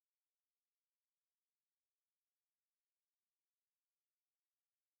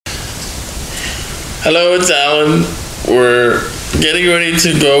Hello, it's Alan. We're getting ready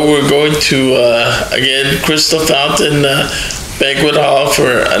to go. We're going to, again, Crystal Fountain Banquet Hall for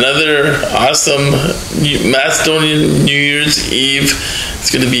another awesome Macedonian New Year's Eve.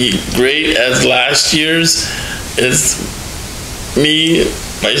 It's going to be great as last year's. It's me,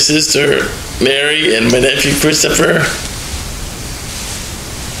 my sister Mary, and my nephew Christopher.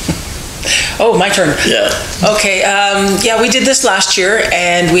 Oh, my turn. Yeah. Okay. Yeah, we did this last year,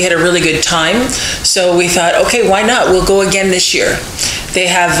 and we had a really good time. So we thought, okay, why not? We'll go again this year. They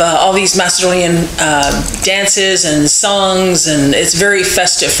have all these Macedonian dances and songs, and it's very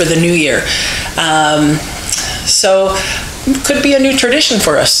festive for the new year. So could be a new tradition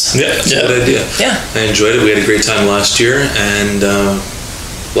for us. Yeah, it's a good idea. Yeah. I enjoyed it. We had a great time last year, and a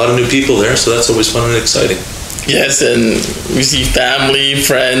lot of new people there, so that's always fun and exciting. Yes, and we see family,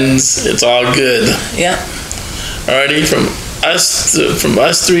 friends. It's all good. Yeah. Alrighty, from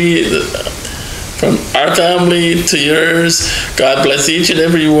us three, from our family to yours. God bless each and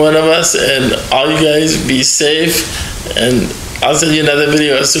every one of us, and all you guys be safe. And I'll send you another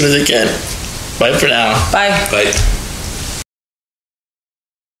video as soon as I can. Bye for now. Bye. Bye.